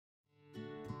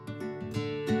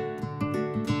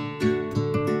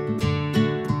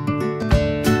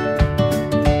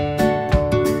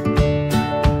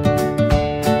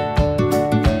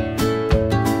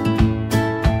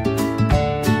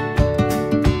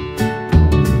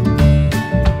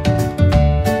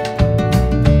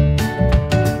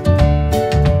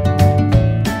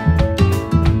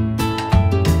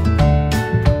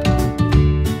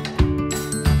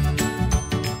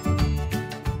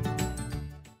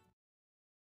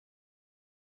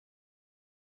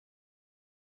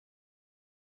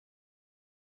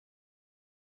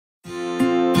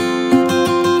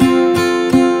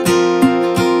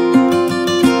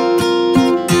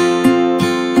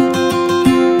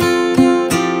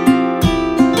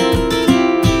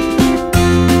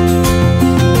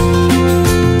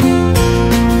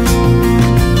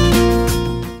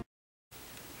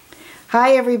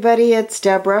Hi everybody, it's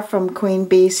Deborah from Queen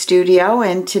Bee Studio,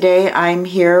 and today I'm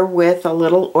here with a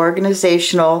little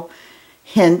organizational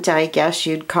hint, I guess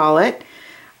you'd call it.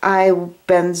 I've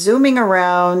been zooming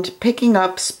around picking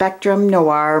up Spectrum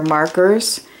Noir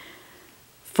markers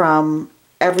from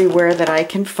everywhere that I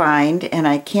can find, and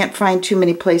I can't find too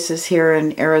many places here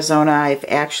in Arizona. I've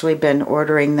actually been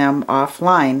ordering them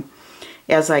offline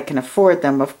as I can afford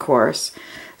them, of course.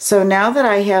 So now that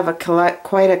I have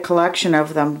quite a collection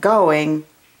of them going,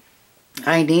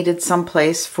 I needed some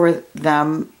place for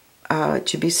them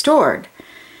to be stored.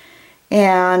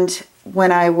 And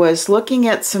when I was looking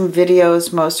at some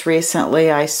videos most recently,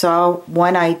 I saw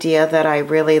one idea that I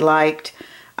really liked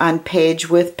on Paige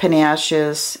with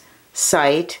Panache's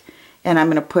site, and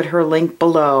I'm going to put her link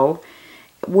below,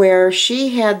 where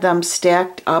she had them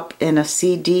stacked up in a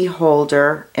CD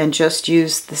holder and just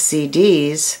used the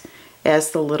CDs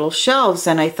as the little shelves,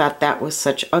 and I thought that was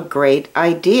such a great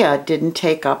idea. It didn't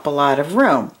take up a lot of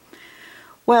room.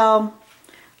 Well,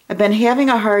 I've been having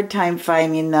a hard time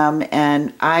finding them,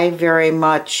 and I very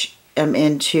much am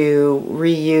into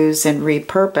reuse and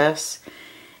repurpose,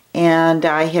 and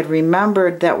I had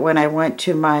remembered that when I went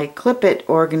to my Clip It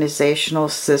organizational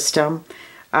system,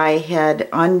 I had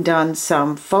undone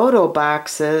some photo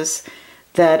boxes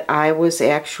that I was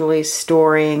actually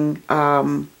storing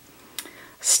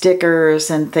stickers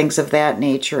and things of that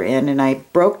nature in, and I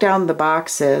broke down the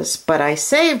boxes, but I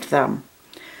saved them.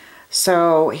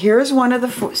 So here's one of the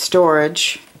photo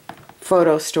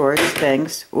storage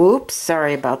things. Oops,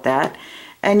 sorry about that.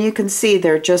 And you can see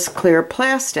they're just clear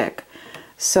plastic.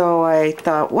 So I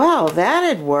thought, well,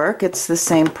 that'd work. It's the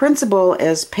same principle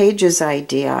as Paige's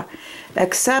idea,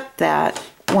 except that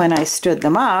when I stood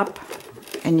them up,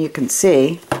 and you can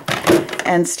see,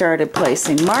 and started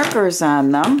placing markers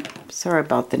on them, sorry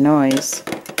about the noise,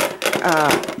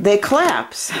 they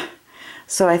collapse.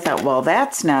 So I thought, well,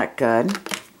 that's not good.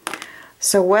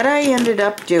 So what I ended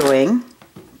up doing,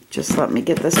 just let me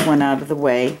get this one out of the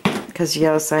way, because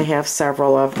yes, I have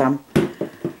several of them,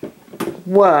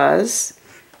 was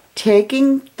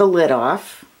taking the lid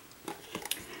off,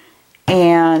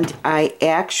 and I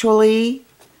actually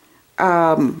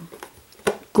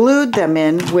glued them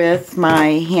in with my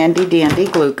handy dandy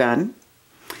glue gun.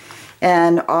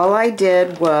 And all I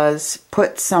did was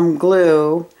put some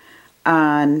glue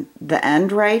on the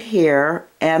end right here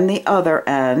and the other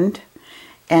end,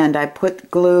 and I put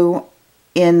glue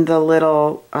in the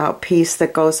little piece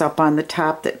that goes up on the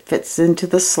top that fits into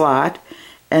the slot,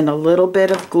 and a little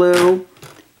bit of glue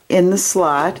in the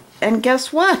slot, and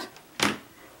guess what?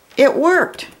 It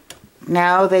worked.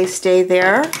 Now they stay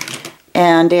there,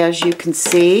 and as you can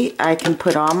see, I can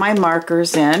put all my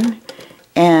markers in,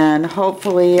 and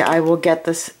hopefully I will get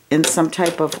this in some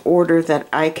type of order that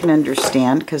I can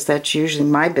understand, because that's usually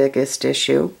my biggest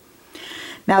issue.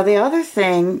 Now the other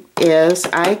thing is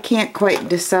I can't quite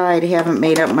decide, haven't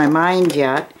made up my mind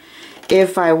yet,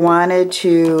 if I wanted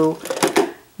to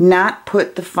not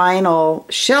put the final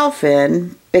shelf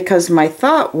in, because my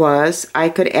thought was I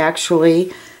could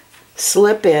actually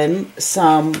slip in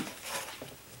some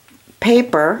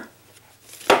paper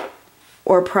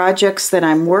or projects that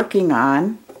I'm working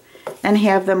on and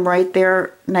have them right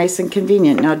there nice and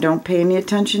convenient. Now don't pay any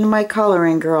attention to my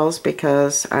coloring, girls,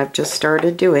 because I've just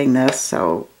started doing this,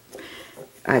 so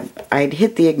I'd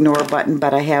hit the ignore button,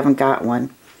 but I haven't got one.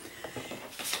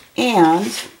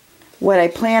 And what I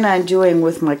plan on doing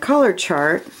with my color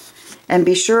chart, and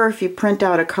be sure if you print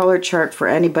out a color chart for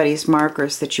anybody's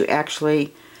markers that you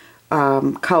actually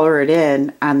color it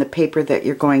in on the paper that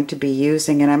you're going to be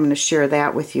using, and I'm going to share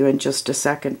that with you in just a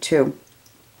second too.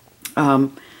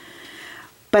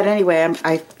 But anyway,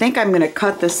 I think I'm going to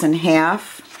cut this in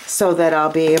half so that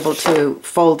I'll be able to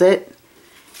fold it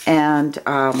and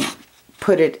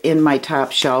put it in my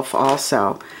top shelf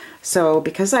also. So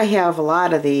because I have a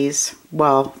lot of these,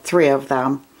 well, 3 of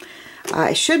them,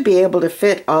 I should be able to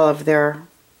fit all of their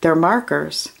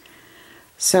markers.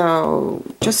 So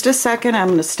just a second, I'm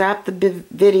going to stop the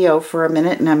video for a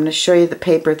minute, and I'm going to show you the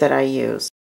paper that I use.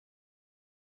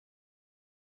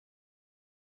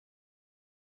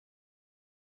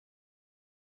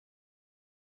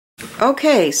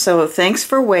 Okay, so thanks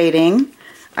for waiting.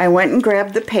 I went and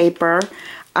grabbed the paper.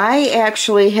 I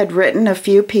actually had written a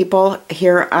few people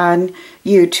here on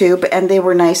YouTube, and they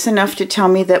were nice enough to tell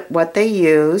me that what they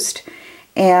used.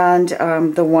 And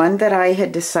the one that I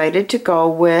had decided to go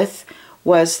with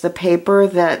was the paper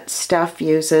that Steph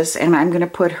uses, and I'm going to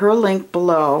put her link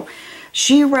below.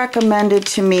 She recommended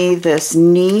to me this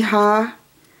Noir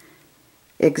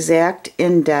Exact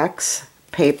Index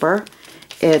paper.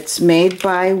 It's made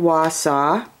by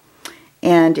Wausau,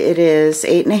 and it is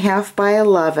 8.5 by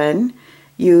 11.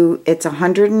 It's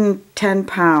 110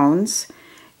 pounds.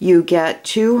 You get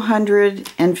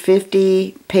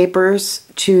 250 papers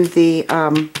to the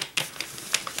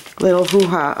little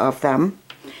hoo-ha of them.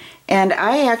 And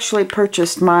I actually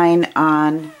purchased mine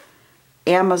on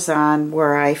Amazon,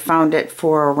 where I found it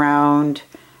for around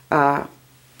 $12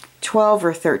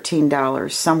 or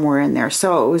 $13, somewhere in there.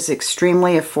 So it was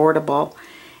extremely affordable.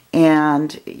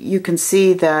 And you can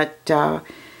see that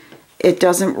it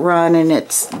doesn't run, and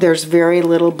there's very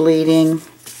little bleeding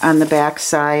on the back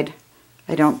side.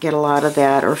 I don't get a lot of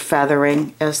that, or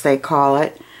feathering as they call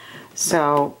it.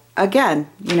 So again,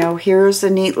 you know, here's a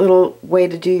neat little way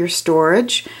to do your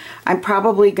storage. I'm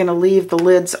probably going to leave the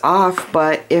lids off,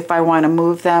 but if I want to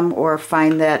move them or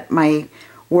find that my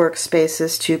workspace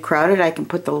is too crowded, I can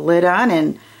put the lid on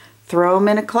and throw them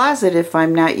in a closet if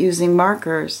I'm not using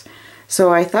markers.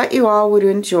 So I thought you all would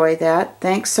enjoy that.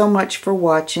 Thanks so much for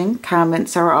watching.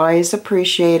 Comments are always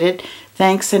appreciated.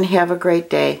 Thanks, and have a great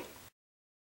day.